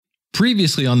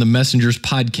Previously on the Messengers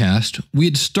podcast, we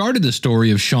had started the story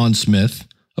of Sean Smith,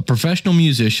 a professional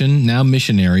musician, now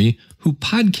missionary, who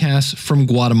podcasts from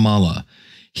Guatemala.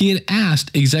 He had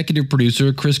asked executive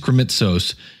producer Chris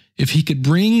Krimitsos if he could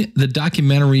bring the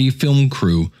documentary film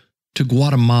crew to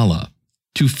Guatemala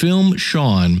to film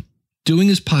Sean doing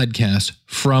his podcast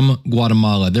from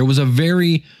Guatemala. There was a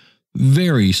very,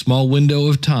 very small window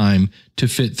of time to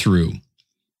fit through.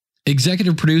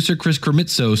 Executive producer Chris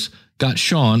Krimitsos got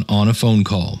Sean on a phone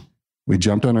call. We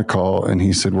jumped on a call and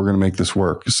he said, we're going to make this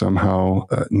work. Somehow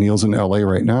Neil's in LA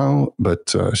right now,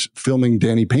 but filming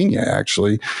Danny Pena,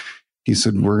 actually. He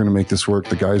said, we're going to make this work.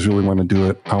 The guys really want to do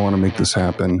it. I want to make this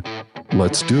happen.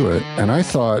 Let's do it. And I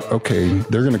thought, okay,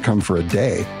 they're going to come for a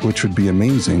day, which would be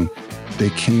amazing. They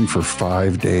came for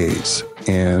 5 days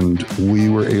and we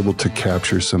were able to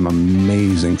capture some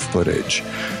amazing footage.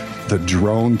 The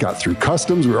drone got through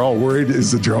customs. We were all worried,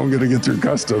 is the drone going to get through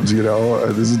customs? You know,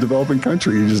 this is a developing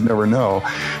country. You just never know.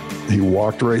 He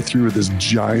walked right through with this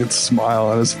giant smile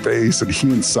on his face, and he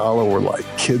and Salo were like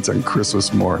kids on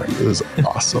Christmas morning. It was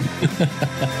awesome.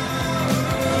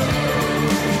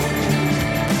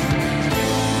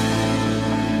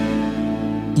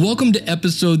 Welcome to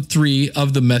episode 3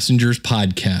 of the Messengers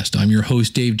podcast. I'm your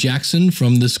host, Dave Jackson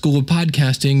from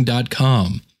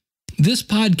theschoolofpodcasting.com. This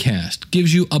podcast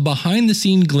gives you a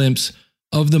behind-the-scene glimpse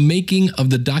of the making of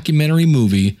the documentary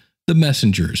movie, The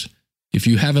Messengers. If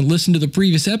you haven't listened to the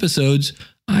previous episodes,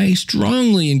 I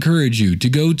strongly encourage you to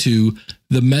go to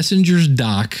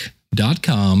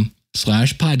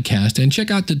themessengersdoc.com/podcast and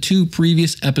check out the 2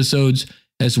 previous episodes,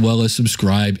 as well as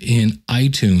subscribe in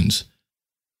iTunes.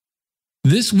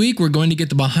 This week, we're going to get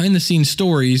the behind-the-scenes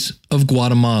stories of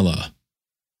Guatemala,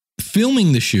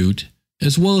 filming the shoot,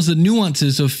 as well as the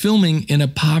nuances of filming in a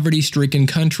poverty-stricken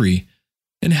country.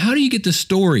 And how do you get the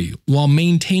story while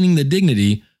maintaining the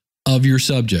dignity of your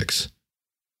subjects?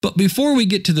 But before we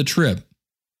get to the trip,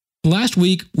 last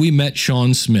week we met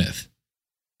Sean Smith.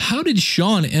 How did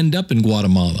Sean end up in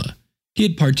Guatemala? He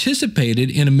had participated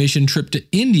in a mission trip to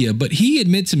India, but he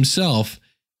admits himself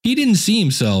he didn't see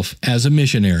himself as a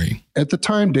missionary. At the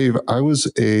time, Dave, I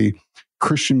was a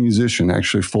Christian musician,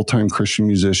 actually full-time Christian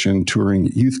musician,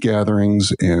 touring youth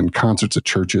gatherings and concerts at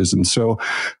churches. And so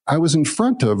I was in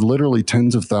front of literally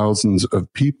tens of thousands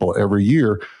of people every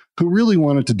year who really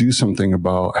wanted to do something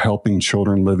about helping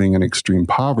children living in extreme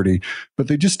poverty, but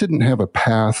they just didn't have a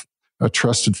path, a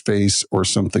trusted face, or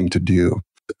something to do.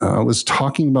 I was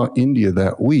talking about India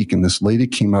that week, and this lady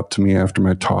came up to me after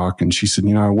my talk, and she said,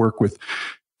 you know, I work with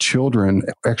children,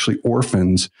 actually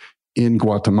orphans, in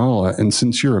Guatemala. And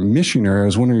since you're a missionary, I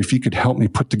was wondering if you could help me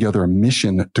put together a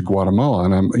mission to Guatemala.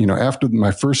 And I'm, after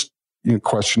my first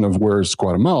question of where's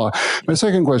Guatemala, my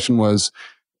second question was,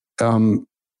 I'm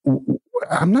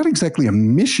not exactly a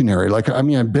missionary.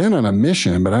 I've been on a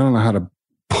mission, but I don't know how to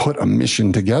put a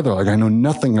mission together. I know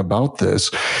nothing about this.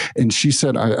 And she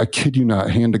said, I kid you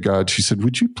not, hand to God, she said,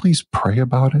 would you please pray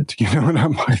about it? And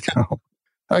I'm like, oh.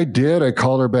 I did. I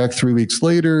called her back 3 weeks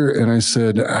later and I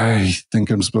said, I think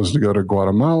I'm supposed to go to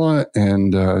Guatemala.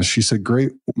 And she said,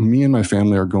 great. Me and my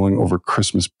family are going over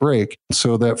Christmas break.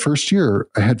 So that first year,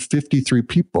 I had 53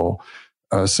 people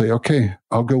say, okay,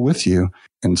 I'll go with you.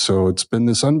 And so it's been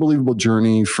this unbelievable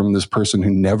journey from this person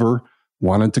who never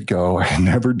wanted to go. I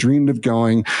never dreamed of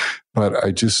going, but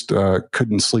I just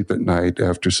couldn't sleep at night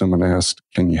after someone asked,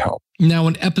 can you help? Now,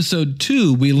 in episode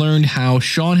 2, we learned how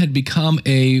Sean had become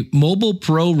a mobile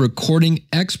pro recording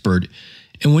expert.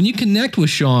 And when you connect with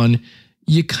Sean,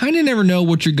 you kind of never know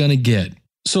what you're going to get.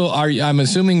 So I'm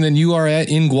assuming then you are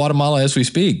in Guatemala as we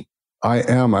speak. I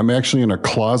am. I'm actually in a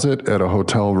closet at a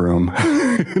hotel room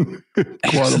in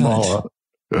Guatemala.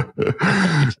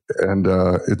 And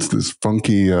it's this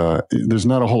funky, there's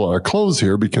not a whole lot of clothes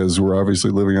here because we're obviously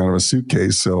living out of a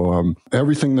suitcase. So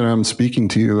everything that I'm speaking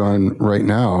to you on right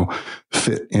now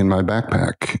fit in my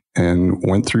backpack and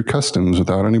went through customs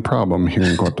without any problem here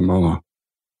in Guatemala.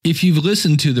 If you've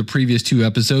listened to the previous 2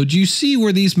 episodes, you see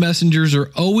where these messengers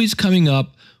are always coming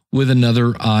up with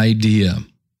another idea.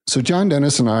 So John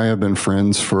Dennis and I have been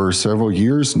friends for several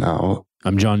years now.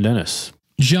 I'm John Dennis.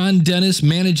 John Dennis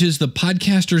manages the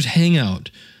Podcasters Hangout,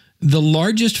 the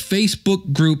largest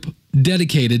Facebook group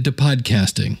dedicated to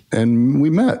podcasting. And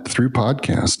we met through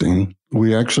podcasting.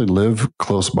 We actually live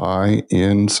close by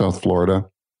in South Florida,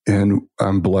 and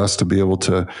I'm blessed to be able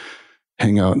to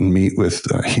hang out and meet with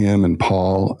him and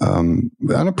Paul on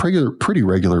a pretty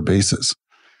regular basis.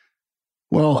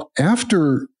 Well,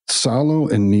 after Salo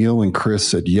and Neil and Chris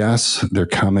said, yes, they're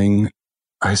coming,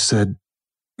 I said,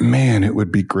 man, it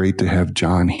would be great to have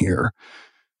John here.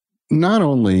 not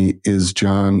only is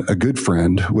John a good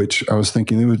friend, which I was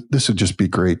thinking this would just be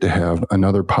great to have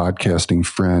another podcasting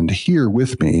friend here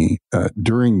with me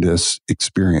during this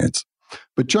experience,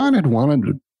 but John had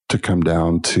wanted to come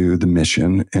down to the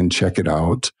mission and check it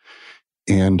out.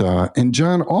 And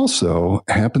John also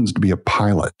happens to be a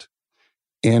pilot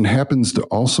and happens to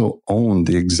also own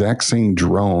the exact same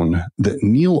drone that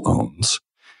Neil owns.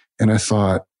 And I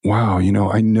thought, wow,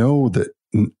 I know that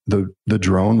the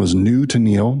drone was new to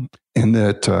Neil, and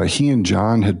that he and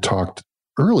John had talked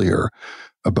earlier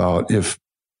about if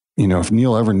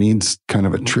Neil ever needs kind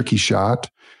of a tricky shot,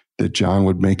 that John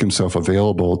would make himself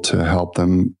available to help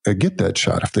them get that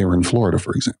shot if they were in Florida,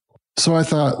 for example. So I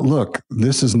thought, look,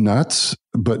 this is nuts,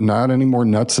 but not any more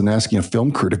nuts than asking a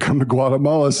film crew to come to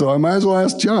Guatemala. So I might as well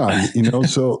ask John,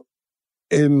 So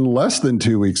in less than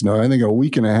 2 weeks, I think a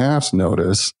week and a half's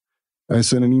notice, I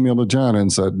sent an email to John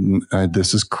and said,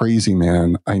 this is crazy,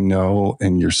 man. I know,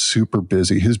 and you're super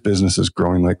busy. His business is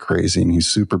growing like crazy, and he's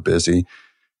super busy.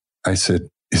 I said,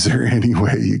 is there any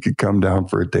way you could come down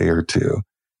for a day or two?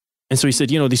 And so he said,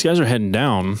 these guys are heading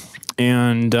down,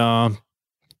 and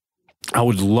I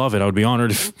would love it. I would be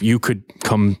honored if you could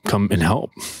come and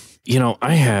help.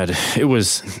 It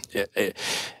was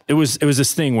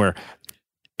this thing where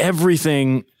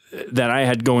everything that I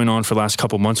had going on for the last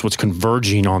couple of months was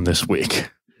converging on this week.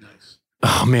 Nice.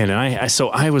 Oh man. And so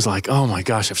I was like, oh my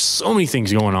gosh, I have so many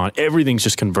things going on. Everything's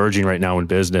just converging right now in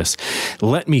business.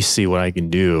 Let me see what I can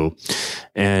do.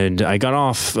 And I got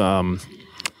off,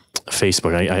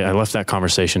 Facebook. I left that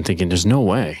conversation thinking there's no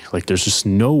way, there's just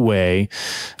no way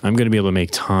I'm going to be able to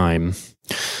make time.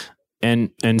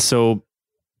 And so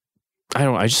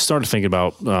I just started thinking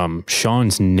about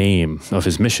Sean's name of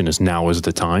his mission is Now Is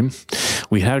the Time.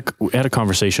 We had a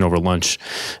conversation over lunch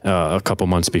a couple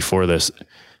months before this,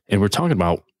 and we're talking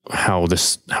about how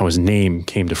his name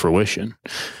came to fruition.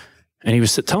 And he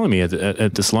was telling me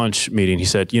at this lunch meeting, he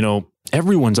said,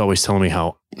 everyone's always telling me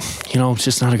how, it's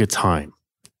just not a good time.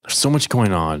 There's so much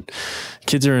going on.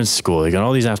 Kids are in school. They got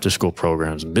all these after school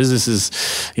programs and businesses,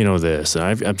 this, and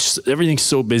I'm just, everything's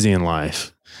so busy in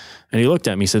life. And he looked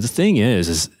at me and said, the thing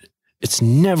is it's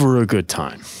never a good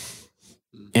time.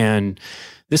 And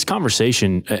this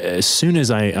conversation, as soon as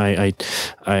I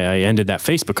ended that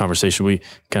Facebook conversation, we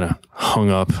kind of hung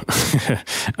up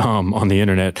on the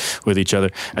internet with each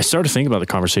other. I started thinking about the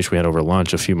conversation we had over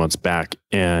lunch a few months back.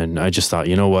 And I just thought,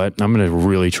 you know what? I'm going to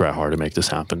really try hard to make this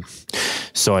happen.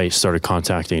 So I started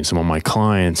contacting some of my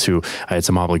clients who I had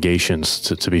some obligations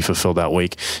to be fulfilled that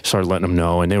week, started letting them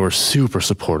know, and they were super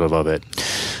supportive of it.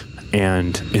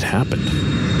 And it happened.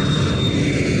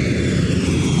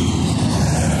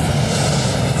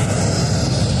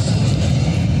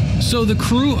 So the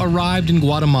crew arrived in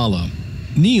Guatemala.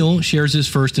 Neil shares his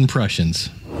first impressions.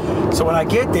 So when I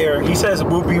get there, he says,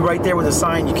 we'll be right there with a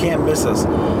sign, you can't miss us.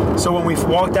 So when we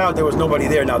walked out, there was nobody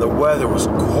there. Now the weather was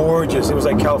gorgeous. It was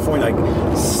like California,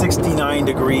 like 69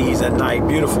 degrees at night,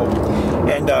 beautiful.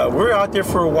 And we're out there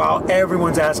for a while.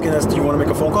 Everyone's asking us, do you want to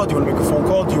make a phone call? Do you want to make a phone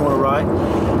call? Do you want to ride?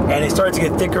 And it started to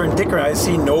get thicker and thicker. I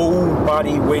see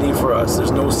nobody waiting for us.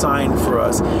 There's no sign for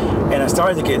us. And I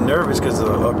started to get nervous because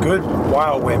a good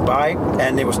while went by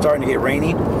and it was starting to get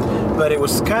rainy. But it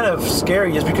was kind of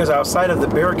scary just because outside of the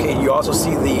barricade, you also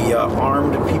see the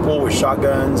armed people with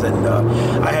shotguns. And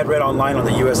I had read online on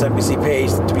the U.S. Embassy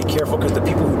page to be careful because the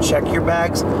people who check your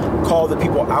bags call the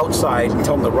people outside and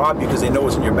tell them to rob you because they know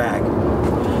what's in your bag.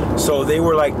 So they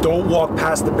were like, don't walk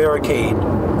past the barricade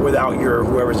without your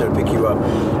whoever's there to pick you up.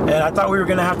 And I thought we were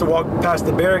going to have to walk past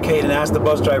the barricade and ask the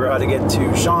bus driver how to get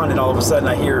to Sean. And all of a sudden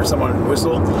I hear someone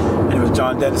whistle, and it was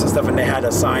John Dennis and stuff. And they had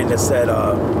a sign that said,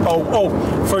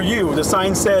 for you. The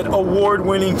sign said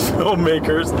award-winning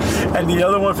filmmakers. And the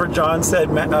other one for John said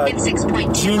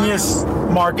genius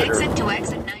marketer.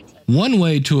 One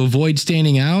way to avoid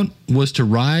standing out was to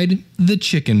ride the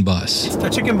chicken bus. The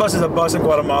chicken bus is a bus in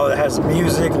Guatemala that has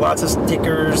music, lots of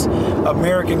stickers,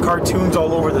 American cartoons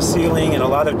all over the ceiling, and a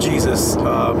lot of Jesus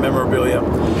memorabilia.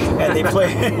 And they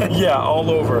play, all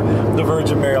over the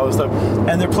Virgin Mary, all this stuff.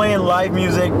 And they're playing live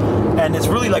music, and it's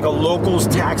really like a locals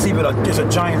taxi, but it's a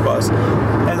giant bus.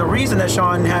 And the reason that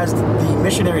Sean has the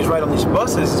missionaries ride on these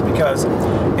buses is because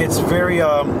it's very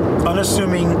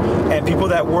unassuming, and people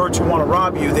that were to want to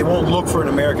rob you, they won't look for an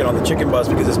American on the chicken bus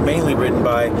because it's mainly written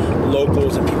by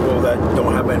locals and people that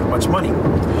don't have much money.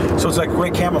 So it's like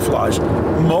great camouflage.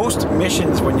 Most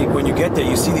missions, when you get there,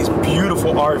 you see these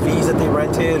beautiful RVs that they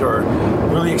rented or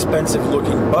really expensive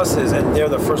looking buses, and they're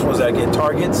the first ones that get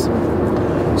targets.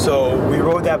 So we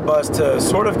rode rode that bus to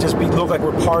sort of just look like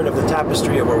we're part of the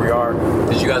tapestry of where we are.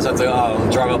 Did you guys have to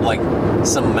drive up like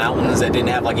some mountains that didn't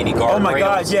have like any guardrails? Oh my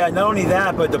God, yeah, not only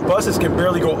that, but the buses can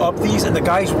barely go up these, and the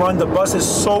guys run the buses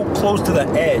so close to the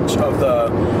edge of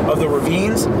the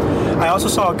ravines. I also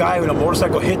saw a guy with a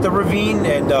motorcycle hit the ravine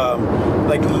and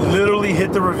like literally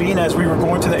hit the ravine as we were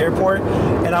going to the airport,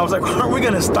 and I was like, aren't we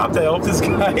gonna stop to help this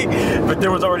guy? But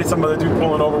there was already some other dude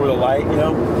pulling over with a light, you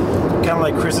know? Kind of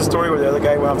like Chris's story where the other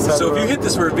guy went outside. So if you hit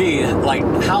this ravine, like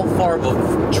how far of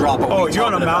a drop are we Oh, you're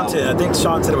on a mountain. I think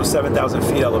Sean said it was 7,000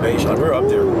 feet elevation. Like, we're up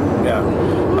there. Yeah.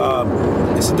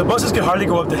 The buses can hardly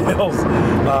go up the hills.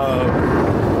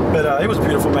 But it was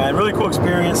beautiful, man. Really cool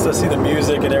experience to see the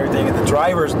music and everything. And the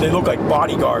drivers, they look like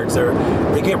bodyguards.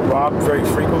 They get robbed very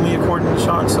frequently, according to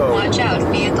Sean. So watch out,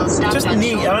 vehicle stopped. Just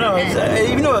neat. I don't know.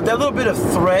 Even though that little bit of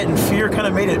threat and fear kind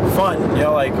of made it fun. You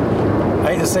know, like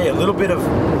I hate to say, a little bit of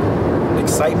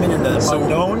excitement in the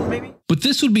unknown, maybe. But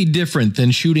this would be different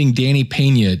than shooting Danny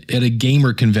Pena at a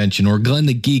gamer convention or Glenn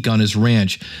the Geek on his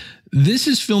ranch. This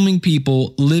is filming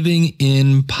people living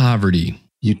in poverty.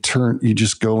 You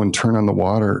just go and turn on the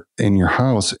water in your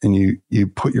house and you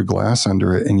put your glass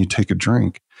under it and you take a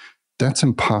drink. That's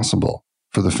impossible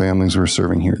for the families we're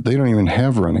serving here. They don't even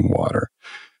have running water.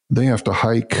 They have to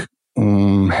hike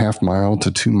half mile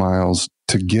to 2 miles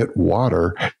to get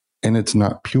water, and it's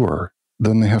not pure.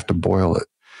 Then they have to boil it.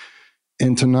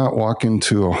 And to not walk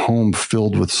into a home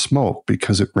filled with smoke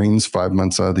because it rains 5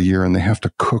 months out of the year and they have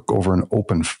to cook over an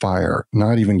open fire,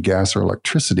 not even gas or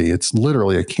electricity. It's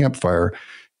literally a campfire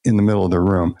in the middle of their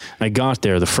room. I got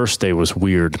there. The first day was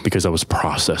weird because I was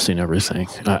processing everything.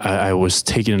 I was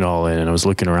taking it all in, and I was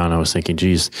looking around. And I was thinking,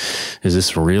 geez, is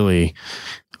this really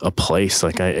a place?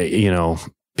 Like,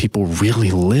 people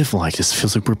really live like this. It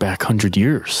feels like we're back 100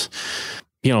 years.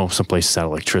 Some places had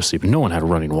electricity, but no one had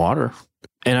running water.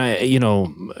 And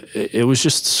it was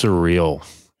just surreal.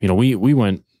 We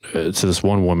went to this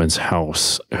one woman's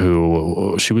house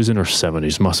who, she was in her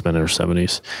 70s, must have been in her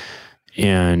 70s.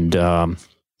 And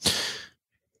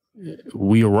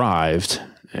we arrived,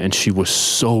 and she was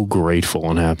so grateful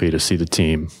and happy to see the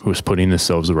team who was putting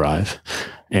themselves arrive.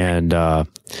 And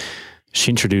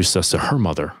she introduced us to her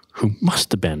mother, who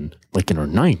must have been like in her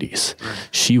 90s.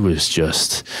 She was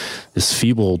just this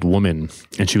feeble old woman,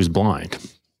 and she was blind.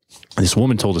 This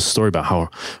woman told us a story about how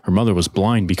her mother was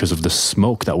blind because of the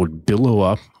smoke that would billow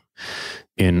up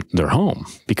in their home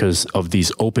because of these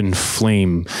open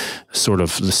flame sort of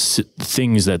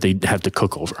things that they had to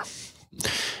cook over.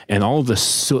 And all of the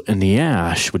soot and the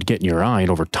ash would get in your eye, and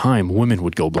over time, women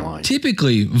would go blind.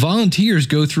 Typically, volunteers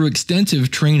go through extensive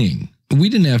training. We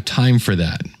didn't have time for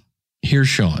that. Here's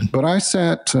Sean. But I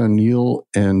sat Neil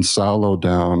and Salo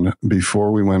down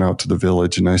before we went out to the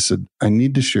village, and I said, I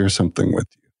need to share something with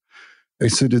you. I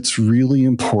said, it's really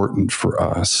important for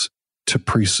us to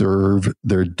preserve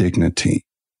their dignity.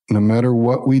 No matter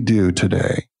what we do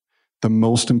today, the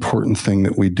most important thing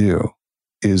that we do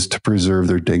is to preserve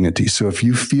their dignity. So if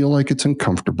you feel like it's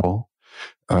uncomfortable,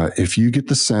 if you get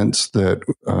the sense that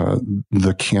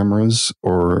the cameras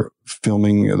or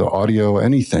filming the audio,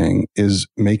 anything is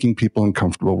making people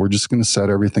uncomfortable, we're just going to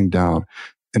set everything down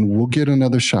and we'll get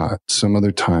another shot some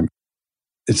other time.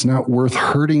 It's not worth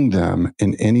hurting them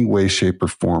in any way, shape, or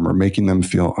form or making them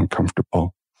feel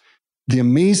uncomfortable. The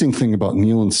amazing thing about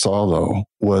Neil and Salo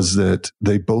was that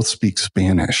they both speak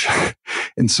Spanish.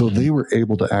 And so they were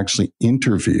able to actually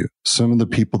interview some of the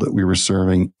people that we were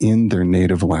serving in their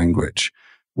native language,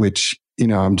 which,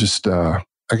 I'm just, I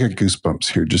got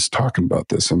goosebumps here just talking about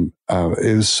this. And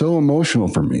it was so emotional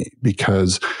for me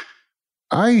because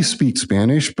I speak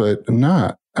Spanish, but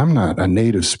I'm not a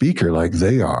native speaker like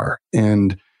they are.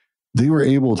 And they were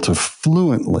able to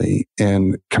fluently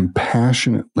and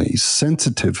compassionately,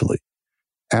 sensitively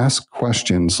ask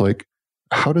questions like,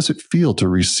 how does it feel to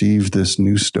receive this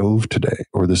new stove today,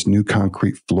 or this new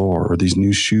concrete floor, or these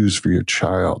new shoes for your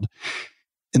child?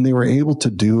 And they were able to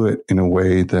do it in a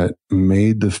way that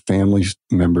made the family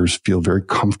members feel very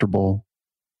comfortable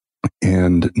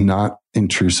and not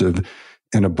intrusive,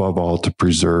 and above all, to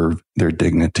preserve their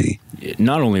dignity.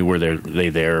 Not only were they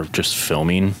there just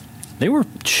filming, they were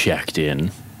checked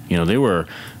in. They were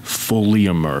fully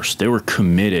immersed. They were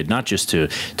committed, not just to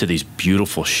these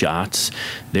beautiful shots.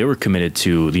 They were committed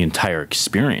to the entire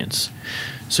experience.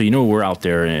 So, we're out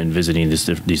there and visiting these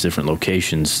different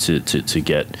locations to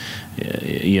get,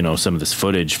 some of this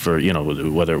footage for,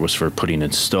 whether it was for putting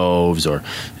in stoves or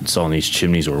installing these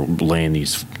chimneys or laying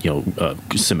these,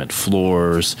 cement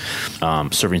floors,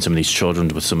 serving some of these children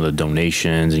with some of the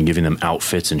donations and giving them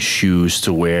outfits and shoes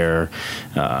to wear,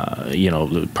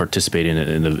 participating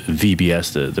in the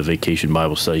VBS, the Vacation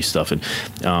Bible Study stuff. And,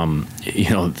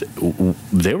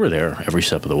 they were there every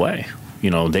step of the way.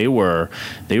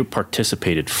 They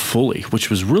participated fully,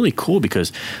 which was really cool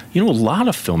because, a lot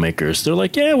of filmmakers, they're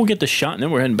like, yeah, we'll get the shot and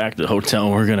then we're heading back to the hotel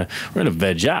and we're gonna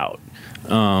veg out,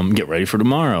 get ready for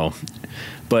tomorrow.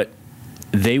 But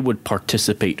they would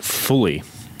participate fully,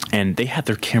 and they had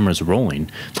their cameras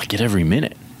rolling like at every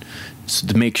minute, so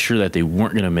to make sure that they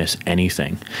weren't going to miss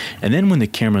anything. And then when the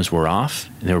cameras were off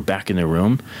and they were back in their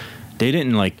room, they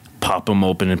didn't like pop them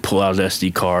open and pull out the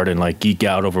SD card and like geek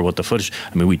out over what the footage.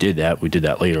 I mean, we did that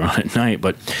later on at night,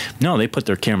 but no, they put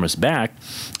their cameras back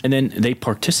and then they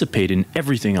participate in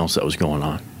everything else that was going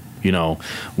on.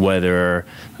 Whether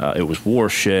it was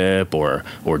worship or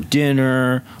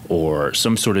dinner or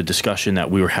some sort of discussion that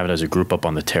we were having as a group up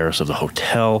on the terrace of the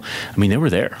hotel. I mean, they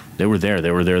were there. They were there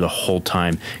the whole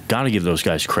time. Got to give those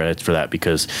guys credit for that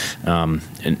because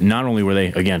not only were they,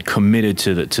 again, committed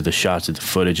to the shots, to the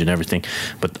footage and everything,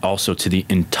 but also to the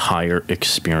entire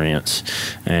experience.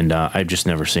 And I've just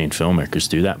never seen filmmakers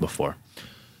do that before.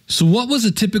 So what was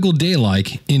a typical day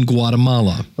like in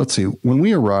Guatemala? Let's see. When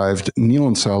we arrived, Neil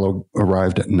and Salo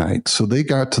arrived at night. So they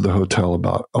got to the hotel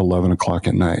about 11 o'clock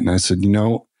at night. And I said,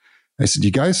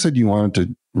 you guys said you wanted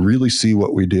to really see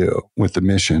what we do with the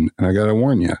mission. And I got to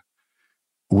warn you,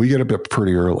 we get up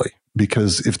pretty early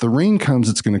because if the rain comes,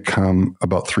 it's going to come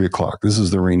about 3 o'clock. This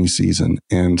is the rainy season.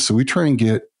 And so we try and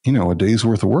get, a day's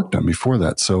worth of work done before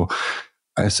that. So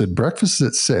I said, breakfast is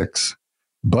at 6,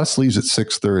 bus leaves at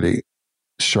 6:30.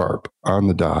 Sharp on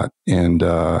the dot, and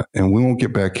we won't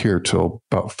get back here till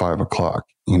about 5 o'clock.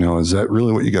 Is that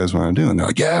really what you guys want to do? And they're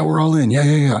like, yeah, we're all in.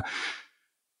 Yeah.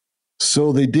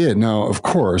 So they did. Now, of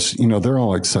course, they're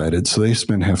all excited. So they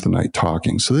spend half the night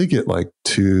talking. So they get like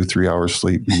 2-3 hours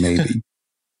sleep, maybe.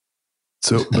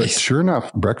 So, nice. But sure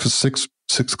enough, breakfast 6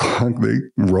 o'clock, they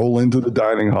roll into the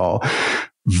dining hall,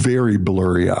 very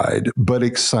blurry eyed, but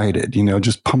excited,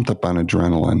 just pumped up on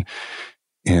adrenaline.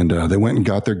 And they went and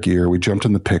got their gear. We jumped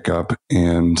in the pickup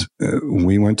and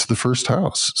we went to the first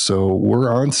house. So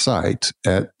we're on site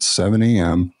at 7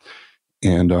 a.m.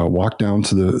 and walked down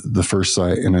to the first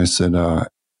site. And I said,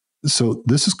 so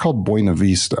this is called Buena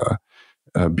Vista,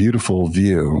 a beautiful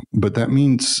view. But that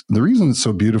means the reason it's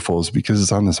so beautiful is because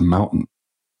it's on this mountain.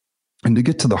 And to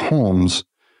get to the homes,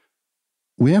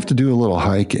 we have to do a little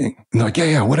hiking. And they're like,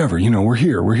 yeah, whatever. We're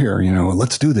here.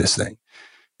 Let's do this thing.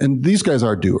 And these guys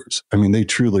are doers. I mean, they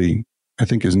truly, I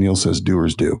think as Neil says,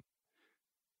 doers do.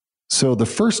 So the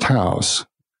first house,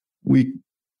 we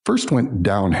first went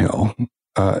downhill.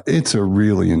 It's a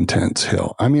really intense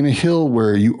hill. I mean, a hill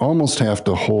where you almost have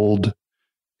to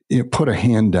put a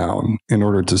hand down in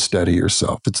order to steady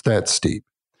yourself. It's that steep.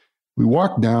 We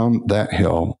walk down that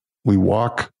hill. We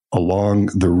walk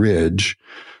along the ridge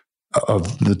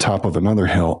of the top of another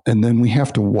hill. And then we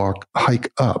have to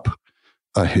hike up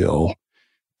a hill.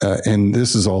 And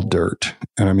this is all dirt.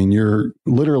 And I mean, you're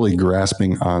literally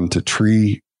grasping onto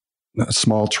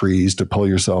small trees to pull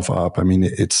yourself up. I mean,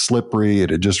 it's slippery.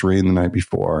 It had just rained the night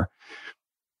before.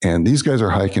 And these guys are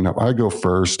hiking up. I go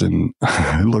first and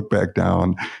I look back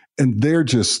down and they're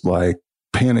just like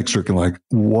panic stricken, like,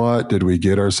 what did we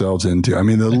get ourselves into? I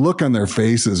mean, the look on their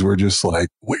faces were just like,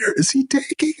 where is he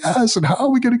taking us? And how are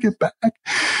we going to get back?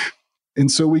 And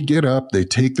so we get up, they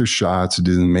take their shots,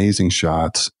 do amazing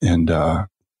shots. And,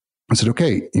 I said,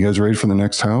 okay, you guys ready for the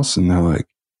next house? And they're like,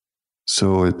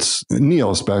 so it's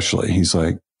Neil, especially. He's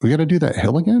like, we got to do that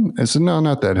hill again? I said, no,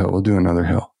 not that hill. We'll do another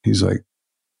hill. He's like,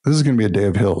 this is going to be a day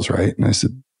of hills, right? And I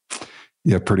said,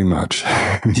 yeah, pretty much.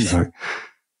 He's like,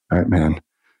 all right, man,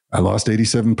 I lost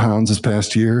 87 pounds this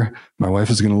past year. My wife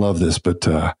is going to love this, but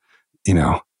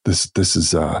this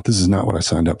is not what I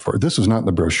signed up for. This was not in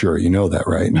the brochure. You know that,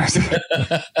 right? And I said,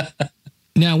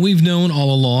 now, we've known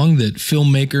all along that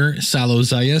filmmaker Salo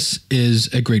Zayas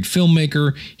is a great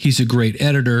filmmaker. He's a great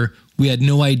editor. We had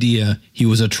no idea he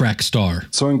was a track star.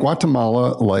 So in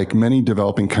Guatemala, like many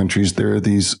developing countries, there are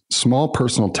these small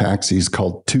personal taxis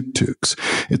called tuk-tuks.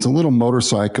 It's a little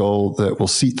motorcycle that will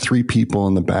seat 3 people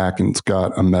in the back, and it's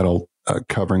got a metal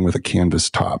covering with a canvas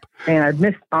top. And I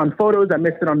missed on photos. I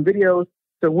missed it on videos.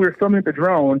 So we were filming with the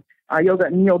drone. I yelled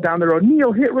at Neil down the road,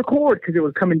 Neil, hit record, because it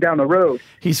was coming down the road.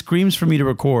 He screams for me to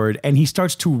record, and he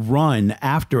starts to run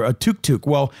after a tuk-tuk.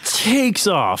 Well, takes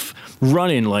off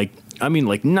running like I mean,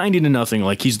 like 90-0.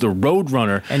 Like he's the road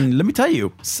runner. And let me tell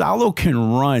you, Salo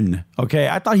can run. Okay.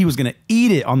 I thought he was going to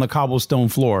eat it on the cobblestone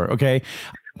floor. Okay.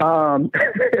 And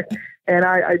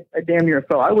I damn near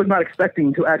fell. I was not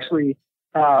expecting to actually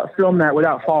film that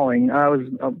without falling. I was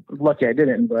lucky I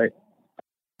didn't, but.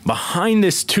 Behind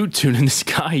this toot-toot and this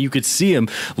guy, you could see him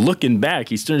looking back.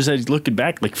 He turned his head, he's looking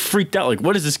back, like freaked out. Like,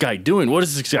 what is this guy doing? What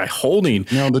is this guy holding?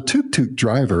 Now, the toot-toot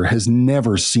driver has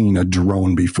never seen a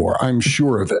drone before. I'm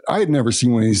sure of it. I had never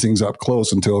seen one of these things up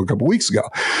close until a couple weeks ago.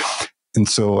 And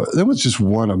so that was just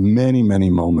one of many, many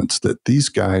moments that these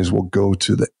guys will go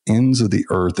to the ends of the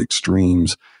earth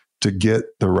extremes to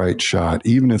get the right shot,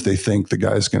 even if they think the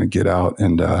guy's going to get out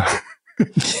and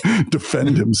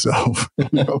defend himself. You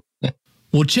know?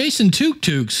 Well, chasing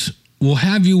tuk-tuks will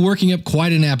have you working up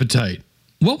quite an appetite.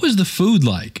 What was the food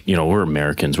like? You know, we're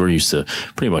Americans. We're used to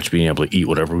pretty much being able to eat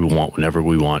whatever we want, whenever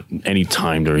we want,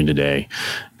 anytime during the day.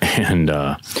 And,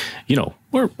 you know,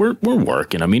 we're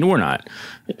working. I mean, we're not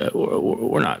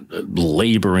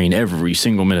laboring every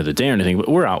single minute of the day or anything, but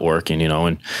we're out working, you know,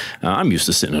 and I'm used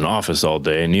to sitting in an office all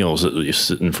day, and Neil's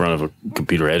sitting in front of a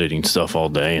computer editing stuff all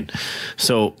day. And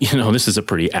so, you know, this is a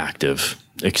pretty active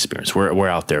experience. We're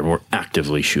out there, and we're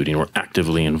actively shooting, we're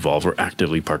actively involved, we're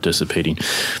actively participating.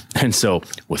 And so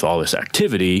with all this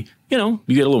activity, you know,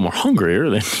 you get a little more hungrier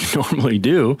than you normally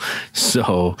do.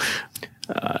 So,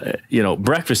 you know,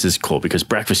 breakfast is cool because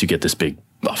breakfast, you get this big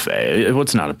buffet. Well,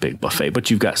 it's not a big buffet, but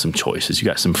you've got some choices. You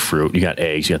got some fruit, you got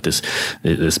eggs, you got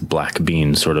this black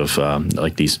bean sort of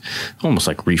like these almost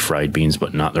like refried beans,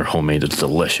 but not. They're homemade. It's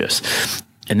delicious.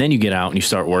 And then you get out and you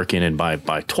start working, and by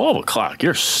 12 o'clock,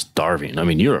 you're starving. I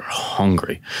mean, you're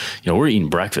hungry. You know, we're eating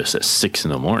breakfast at 6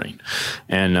 a.m.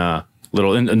 And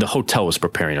and the hotel was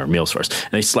preparing our meals for us.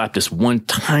 And they slapped this one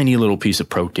tiny little piece of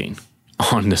protein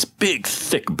on this big,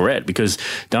 thick bread, because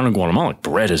down in Guatemala,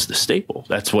 bread is the staple.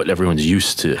 That's what everyone's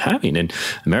used to having. And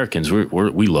Americans,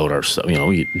 we load our, you know,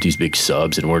 we eat these big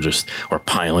subs, and we're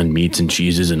piling meats and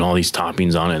cheeses and all these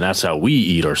toppings on it. And that's how we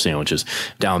eat our sandwiches.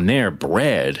 Down there,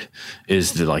 bread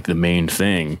is the main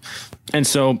thing. And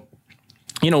so,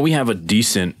 you know, we have a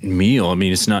decent meal. I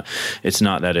mean, it's not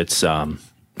that it's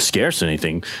scarce or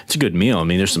anything. It's a good meal. I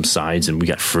mean, there's some sides, and we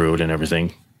got fruit and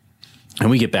everything. And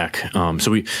we get back,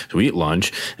 so we eat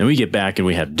lunch, and we get back and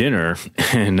we have dinner,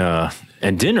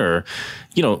 and dinner,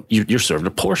 you know, you're served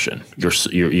a portion.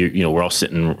 You know, we're all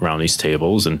sitting around these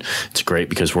tables, and it's great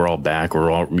because we're all back.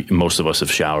 Most of us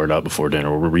have showered up before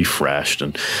dinner. We're refreshed,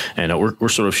 and we're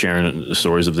sort of sharing the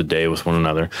stories of the day with one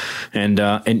another, and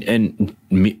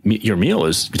your meal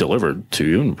is delivered to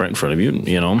you right in front of you,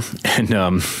 you know,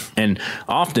 and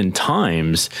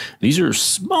oftentimes these are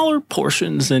smaller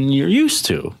portions than you're used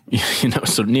to, you know.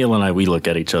 So Neil and I, we look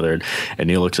at each other, and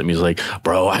Neil looks at me, he's like,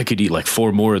 "Bro, I could eat like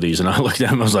 4 more of these," and I looked at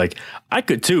him, I was like, "I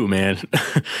could too, man."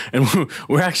 And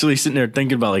we're actually sitting there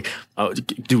thinking about like,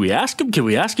 do we ask him? Can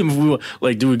we ask him if we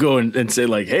like? Do we go and say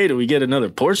like, "Hey, do we get another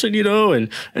portion?" You know, and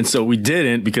so we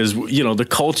didn't, because you know the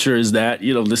culture is that,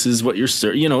 you know, this is what you're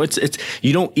serving. You know, it's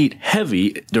you don't eat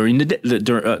heavy during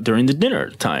the dinner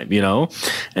time, you know,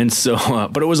 and so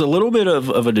but it was a little bit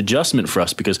of an adjustment for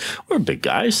us because we're big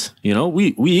guys, you know,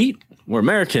 we eat. We're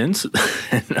Americans,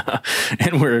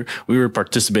 and we were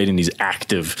participating in these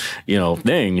active, you know,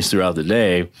 things throughout the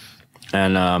day,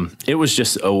 and it was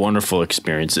just a wonderful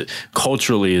experience. It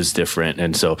culturally is different,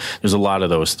 and so there's a lot of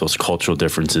those cultural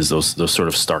differences, those sort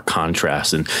of stark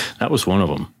contrasts, and that was one of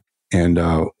them. And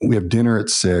we have dinner at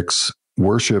 6.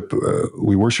 Worship.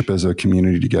 We worship as a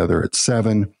community together at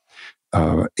 7.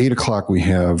 8 o'clock we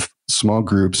have small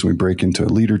groups, and we break into a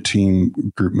leader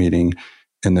team group meeting.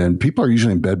 And then people are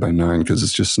usually in bed by 9 because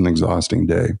it's just an exhausting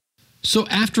day. So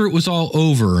after it was all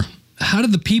over, how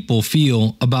did the people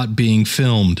feel about being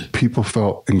filmed? People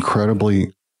felt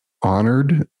incredibly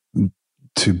honored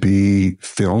to be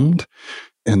filmed,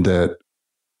 and that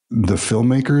the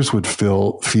filmmakers would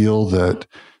feel that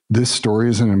this story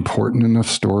is an important enough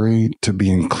story to be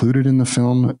included in the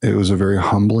film. It was a very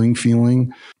humbling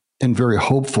feeling and very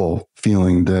hopeful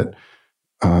feeling that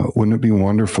wouldn't it be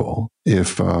wonderful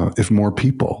if more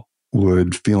people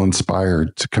would feel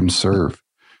inspired to come serve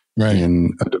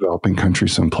in a developing country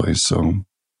someplace?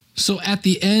 So at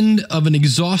the end of an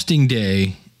exhausting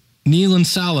day, Neil and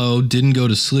Salo didn't go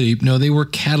to sleep. No, they were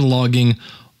cataloging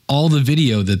all the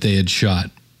video that they had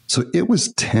shot. So it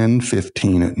was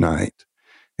 10:15 at night,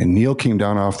 and Neil came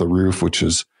down off the roof, which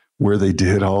is where they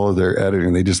did all of their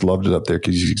editing. They just loved it up there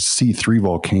because you could see 3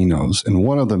 volcanoes, and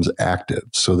one of them's active.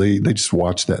 So they just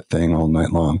watched that thing all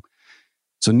night long.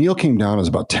 So Neil came down, it was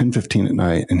about 10:15 at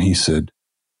night, and he said,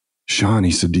 "Sean,"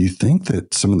 he said, "do you think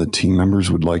that some of the team members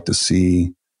would like to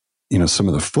see some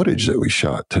of the footage that we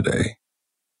shot today?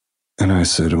 And I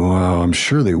said, well, I'm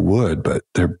sure they would, but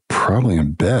they're probably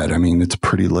in bed. I mean, it's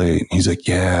pretty late. He's like,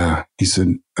 yeah. He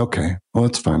said, okay, well,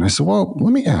 that's fine. I said, well,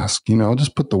 let me ask, I'll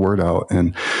just put the word out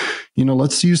and,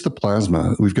 let's use the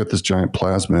plasma. We've got this giant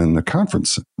plasma in the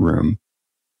conference room.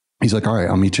 He's like, all right,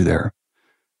 I'll meet you there.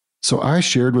 So I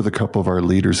shared with a couple of our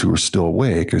leaders who were still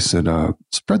awake. I said,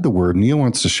 spread the word. Neil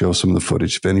wants to show some of the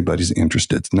footage if anybody's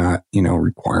interested. It's not, a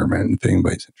requirement if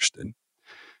anybody's interested.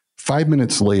 5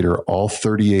 minutes later, all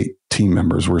 38 team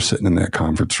members were sitting in that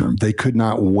conference room. They could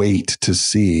not wait to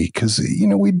see because,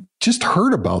 we just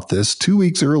heard about this 2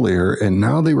 weeks earlier and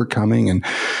now they were coming.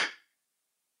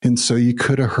 And so you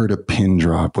could have heard a pin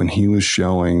drop when he was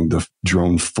showing the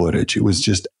drone footage. It was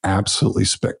just absolutely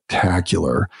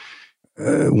spectacular.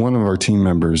 One of our team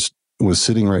members was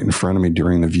sitting right in front of me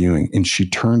during the viewing and she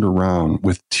turned around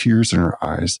with tears in her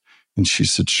eyes and she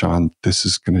said, Sean, this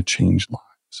is going to change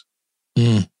lives.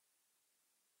 Mm.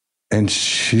 And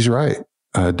she's right,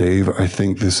 Dave. I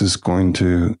think this is going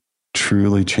to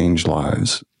truly change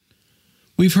lives.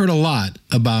 We've heard a lot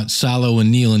about Salo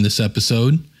and Neil in this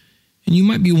episode, and you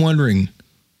might be wondering,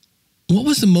 what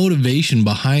was the motivation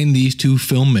behind these two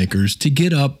filmmakers to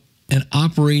get up and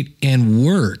operate and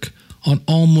work on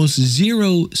almost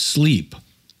zero sleep?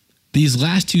 These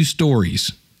last two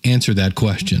stories answer that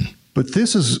question. But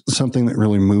this is something that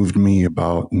really moved me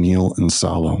about Neil and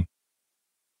Salo.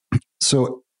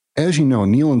 So, as you know,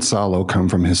 Neil and Salo come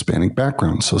from Hispanic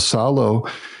backgrounds. So Salo,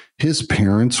 his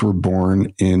parents were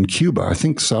born in Cuba. I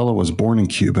think Salo was born in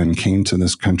Cuba and came to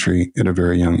this country at a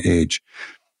very young age.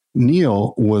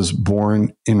 Neil was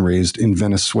born and raised in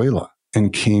Venezuela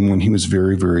and came when he was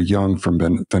very, very young from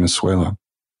Venezuela.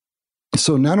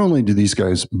 So not only do these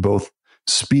guys both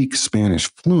speak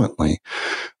Spanish fluently,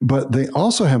 but they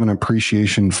also have an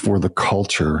appreciation for the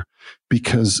culture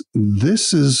because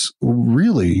this is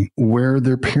really where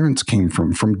their parents came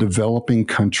from developing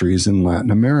countries in Latin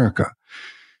America.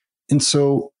 And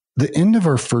so the end of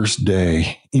our first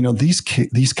day, these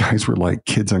guys were like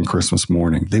kids on Christmas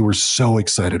morning. They were so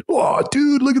excited. Oh,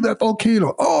 dude, look at that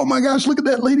volcano. Oh my gosh, look at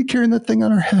that lady carrying that thing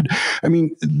on her head. I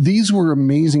mean, these were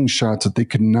amazing shots that they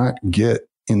could not get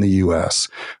in the US,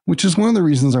 which is one of the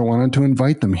reasons I wanted to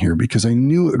invite them here because I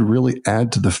knew it would really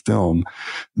add to the film,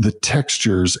 the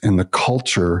textures and the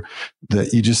culture that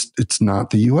it's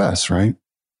not the US, right?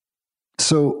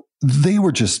 So they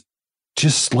were just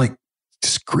like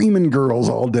screaming girls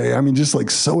all day. I mean, just like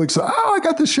so excited. Oh, I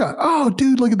got this shot. Oh,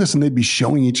 dude, look at this. And they'd be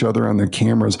showing each other on their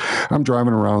cameras. I'm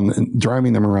driving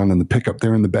them around in the pickup.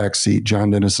 They're in the back seat. John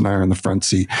Dennis and I are in the front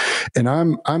seat. And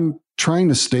I'm trying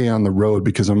to stay on the road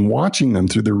because I'm watching them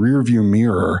through the rear view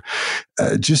mirror,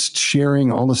 just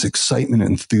sharing all this excitement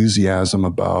and enthusiasm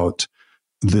about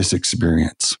this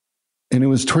experience. And it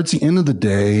was towards the end of the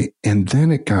day, and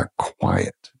then it got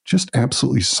quiet, just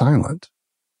absolutely silent.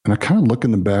 And I kind of look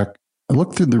in the back. I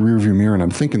look through the rearview mirror and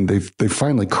I'm thinking they've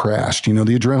finally crashed. The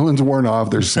adrenaline's worn off.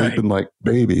 They're sleeping like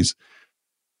babies.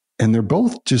 And they're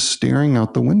both just staring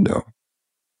out the window.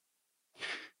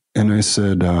 And I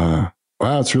said, wow,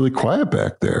 it's really quiet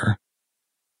back there.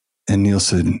 And Neil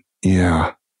said,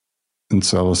 yeah. And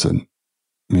Salo said,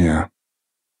 yeah.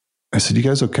 I said, you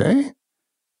guys okay?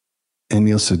 And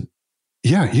Neil said,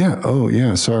 yeah. Oh,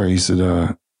 yeah, sorry. He said,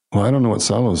 well, I don't know what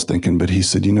Salo was thinking, but he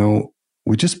said,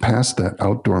 we just passed that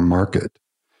outdoor market.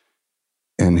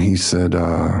 And he said,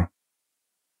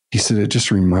 it just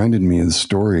reminded me of the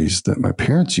stories that my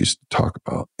parents used to talk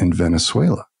about in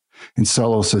Venezuela. And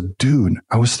Salo said, dude,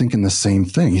 I was thinking the same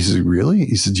thing. He said, really?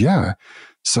 He said, yeah.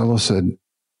 Salo said,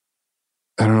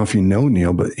 I don't know if you know,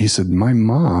 Neil, but he said, my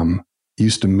mom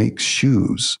used to make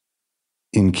shoes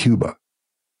in Cuba.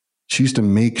 She used to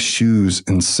make shoes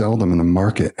and sell them in the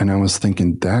market. And I was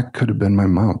thinking, that could have been my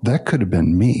mom. That could have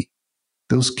been me.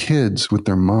 Those kids with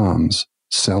their moms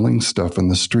selling stuff in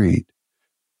the street,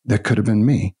 that could have been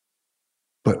me.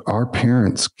 But our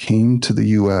parents came to the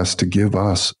U.S. to give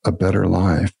us a better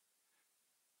life.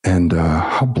 And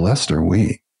how blessed are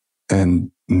we?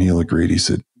 And Neil agreed. He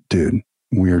said, dude,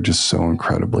 we are just so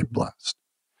incredibly blessed.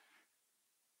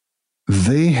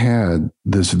 They had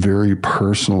this very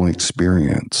personal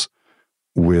experience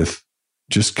with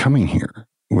just coming here,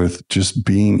 with just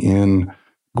being in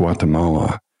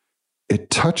Guatemala. It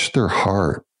touched their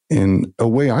heart in a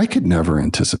way I could never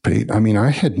anticipate. I mean,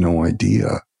 I had no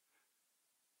idea.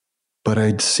 But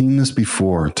I'd seen this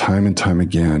before time and time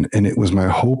again. And it was my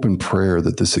hope and prayer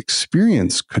that this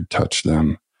experience could touch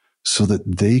them so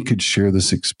that they could share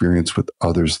this experience with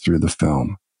others through the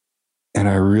film. And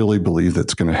I really believe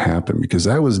that's going to happen because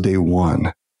that was day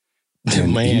one.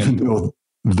 And even though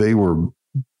they were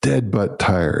dead but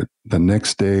tired. The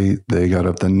next day, they got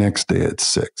up the next day at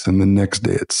 6 and the next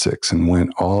day at 6 and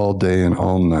went all day and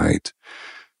all night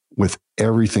with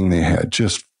everything they had,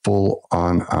 just full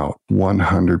on out,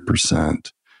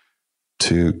 100%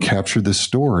 to capture this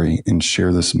story and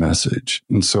share this message.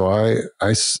 And so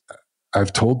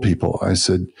I've told people, I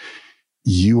said,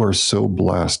 you are so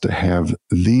blessed to have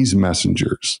these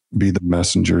messengers be the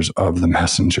messengers of the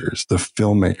messengers, the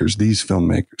filmmakers, these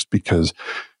filmmakers, because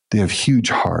they have huge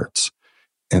hearts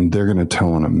and they're going to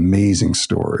tell an amazing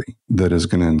story that is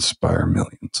going to inspire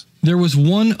millions. There was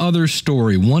one other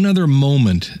story, one other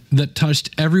moment that touched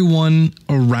everyone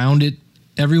around it,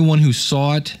 everyone who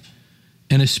saw it,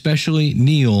 and especially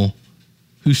Neil,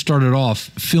 who started off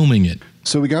filming it.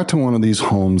 So we got to one of these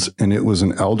homes, and it was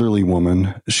an elderly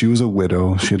woman. She was a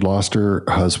widow. She had lost her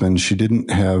husband. She didn't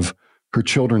have her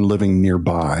children living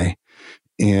nearby.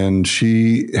 And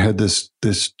she had this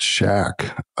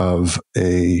shack of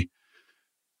a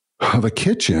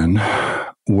kitchen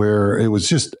where it was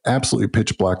just absolutely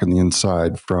pitch black on the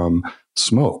inside from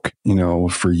smoke,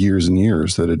 for years and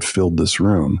years that had filled this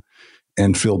room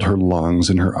and filled her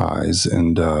lungs and her eyes.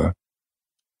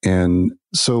 And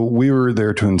so we were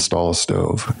there to install a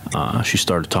stove. She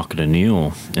started talking to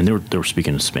Neil, and they were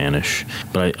speaking in Spanish.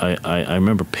 But I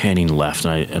remember panning left,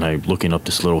 and I looking up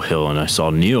this little hill, and I saw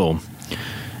Neil,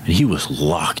 and he was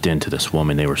locked into this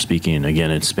woman. They were speaking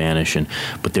again in Spanish,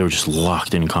 but they were just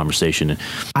locked in conversation.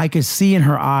 I could see in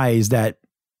her eyes that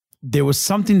there was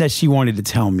something that she wanted to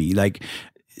tell me. Like,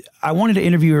 I wanted to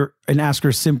interview her and ask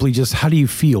her simply just, how do you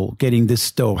feel getting this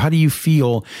stove? How do you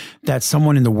feel that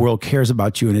someone in the world cares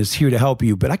about you and is here to help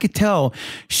you? But I could tell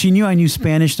she knew I knew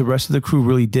Spanish. The rest of the crew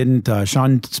really didn't.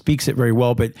 Sean speaks it very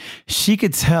well, but she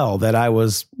could tell that I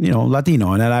was,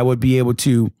 Latino, and that I would be able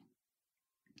to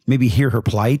maybe hear her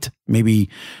plight, maybe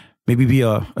be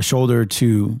a shoulder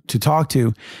to talk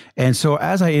to. And so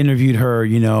as I interviewed her,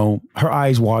 her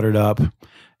eyes watered up,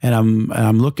 and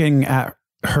I'm looking at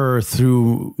her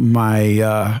through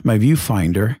my my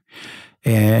viewfinder,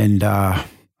 and I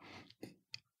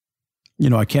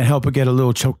can't help but get a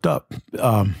little choked up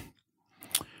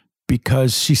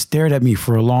because she stared at me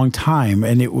for a long time,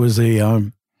 and it was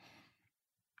like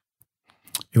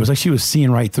she was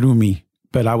seeing right through me,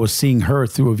 but I was seeing her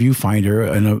through a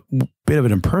viewfinder in a bit of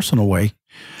an impersonal way.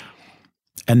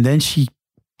 And then she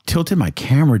tilted my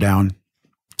camera down,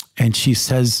 and she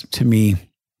says to me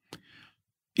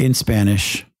in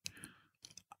Spanish,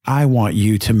 I want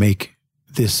you to make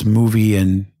this movie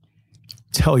and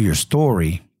tell your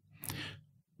story,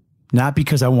 not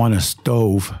because I want a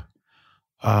stove,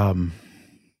 not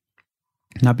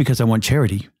because I want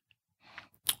charity,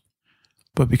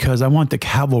 but because I want the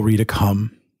cavalry to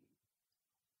come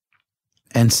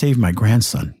and save my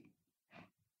grandson.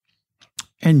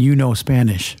 And you know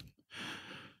Spanish.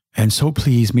 And so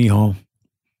please, mijo,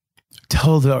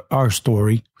 tell our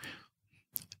story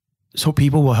so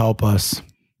people will help us,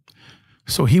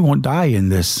 so he won't die in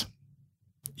this,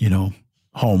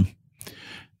 home.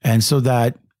 And so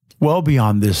that well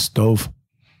beyond this stove,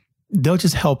 they'll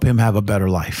just help him have a better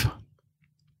life.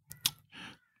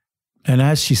 And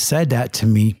as she said that to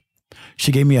me,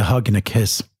 she gave me a hug and a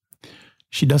kiss.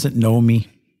 She doesn't know me.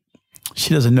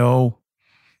 She doesn't know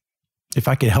if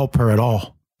I could help her at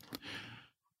all.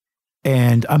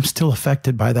 And I'm still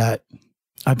affected by that.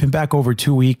 I've been back over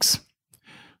 2 weeks,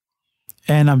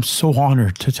 and I'm so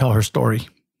honored to tell her story.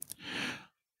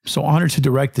 So honored to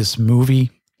direct this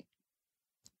movie.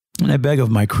 And I beg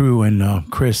of my crew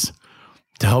and Chris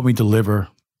to help me deliver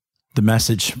the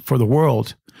message for the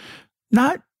world.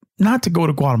 Not to go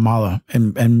to Guatemala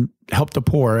and help the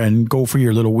poor and go for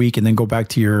your little week and then go back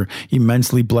to your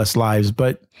immensely blessed lives,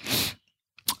 but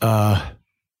to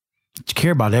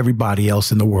care about everybody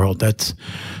else in the world that's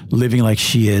living like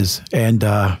she is. And,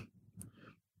 I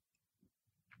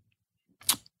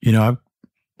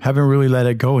haven't really let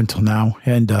it go until now.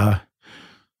 And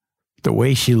the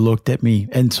way she looked at me.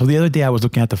 And so the other day I was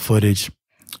looking at the footage,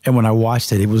 and when I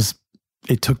watched it,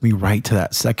 it took me right to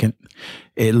that second.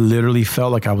 It literally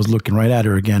felt like I was looking right at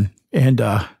her again. And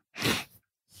I'm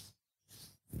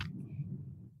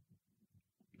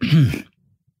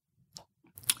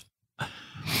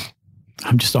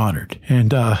just honored.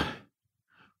 And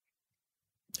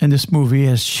this movie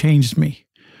has changed me.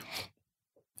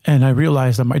 And I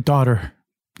realized that my daughter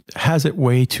has it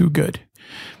way too good.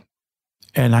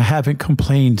 And I haven't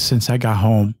complained since I got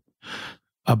home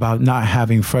about not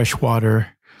having fresh water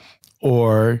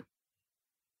or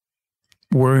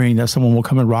worrying that someone will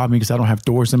come and rob me because I don't have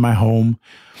doors in my home.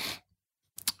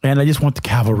 And I just want the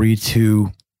cavalry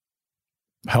to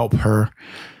help her.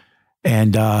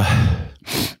 And I'll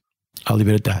leave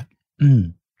it at that.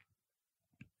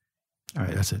 All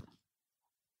right, that's it.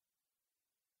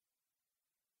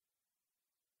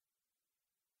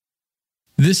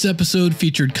 This episode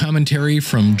featured commentary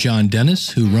from John Dennis,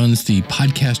 who runs the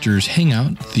Podcasters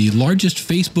Hangout, the largest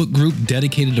Facebook group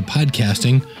dedicated to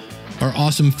podcasting, our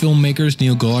awesome filmmakers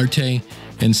Neil Galarte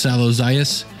and Salo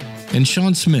Zayas, and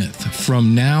Sean Smith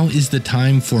from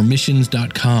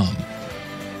NowIsTheTimeForMissions.com.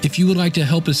 If you would like to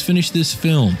help us finish this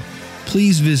film,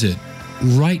 please visit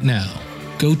right now.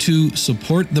 Go to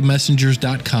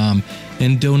supportthemessengers.com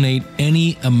and donate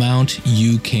any amount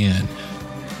you can.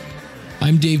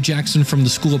 I'm Dave Jackson from the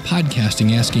School of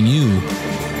Podcasting asking you,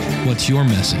 what's your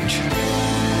message?